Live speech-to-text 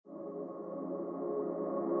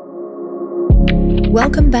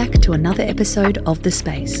Welcome back to another episode of The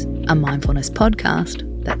Space, a mindfulness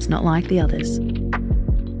podcast that's not like the others.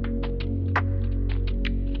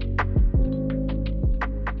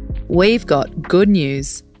 We've got good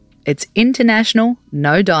news. It's International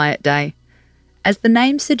No Diet Day. As the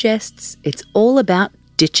name suggests, it's all about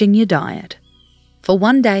ditching your diet. For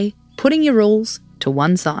one day, putting your rules to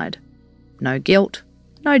one side. No guilt,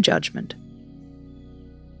 no judgment.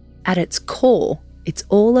 At its core, it's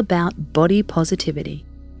all about body positivity.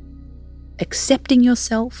 Accepting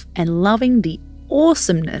yourself and loving the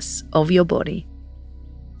awesomeness of your body.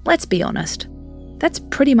 Let's be honest, that's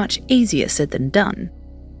pretty much easier said than done.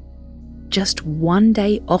 Just one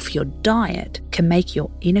day off your diet can make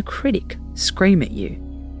your inner critic scream at you.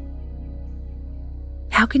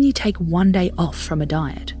 How can you take one day off from a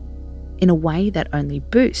diet in a way that only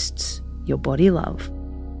boosts your body love?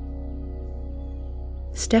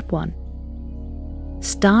 Step 1.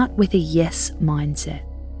 Start with a yes mindset.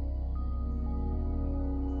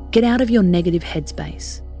 Get out of your negative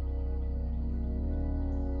headspace.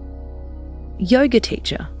 Yoga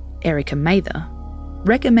teacher Erica Mather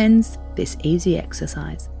recommends this easy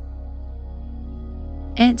exercise.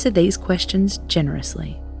 Answer these questions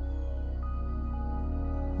generously.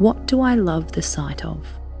 What do I love the sight of?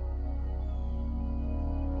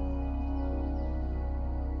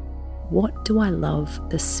 What do I love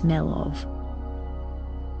the smell of?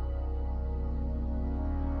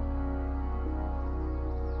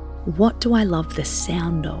 What do I love the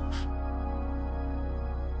sound of?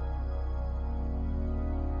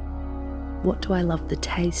 What do I love the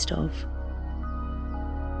taste of?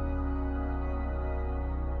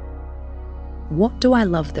 What do I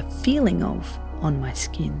love the feeling of on my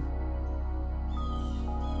skin?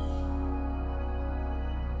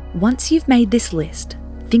 Once you've made this list,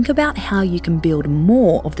 think about how you can build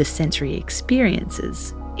more of the sensory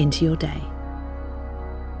experiences into your day.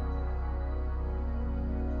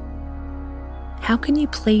 How can you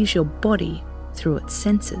please your body through its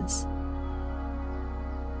senses?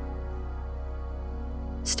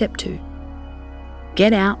 Step 2.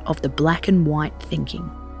 Get out of the black and white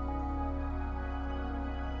thinking.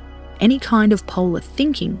 Any kind of polar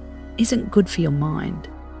thinking isn't good for your mind.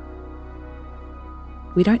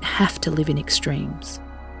 We don't have to live in extremes.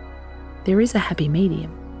 There is a happy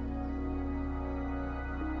medium.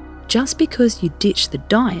 Just because you ditch the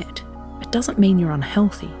diet, it doesn't mean you're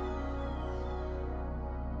unhealthy.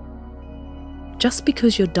 Just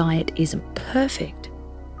because your diet isn't perfect,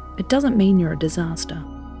 it doesn't mean you're a disaster.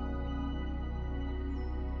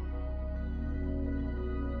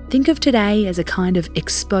 Think of today as a kind of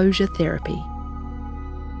exposure therapy.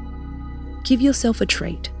 Give yourself a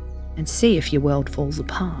treat and see if your world falls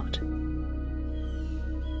apart.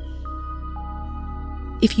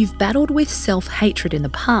 If you've battled with self-hatred in the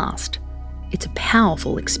past, it's a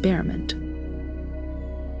powerful experiment.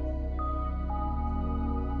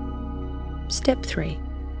 Step 3.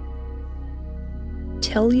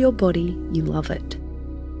 Tell your body you love it.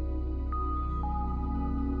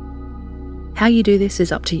 How you do this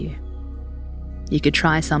is up to you. You could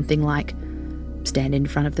try something like stand in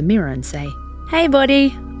front of the mirror and say, "Hey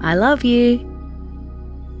body, I love you."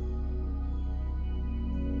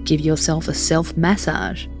 Give yourself a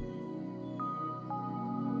self-massage.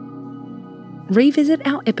 Revisit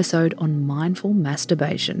our episode on mindful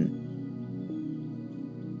masturbation.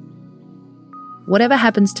 Whatever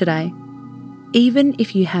happens today, even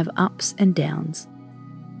if you have ups and downs,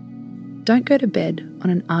 don't go to bed on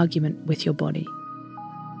an argument with your body.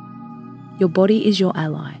 Your body is your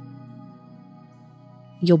ally.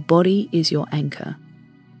 Your body is your anchor.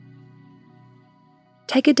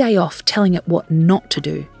 Take a day off telling it what not to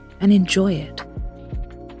do and enjoy it.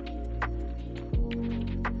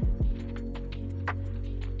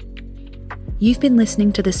 You've been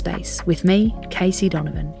listening to The Space with me, Casey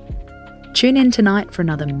Donovan. Tune in tonight for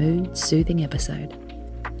another mood-soothing episode.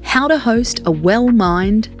 How to host a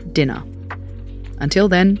well-mind dinner. Until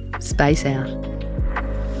then, space out.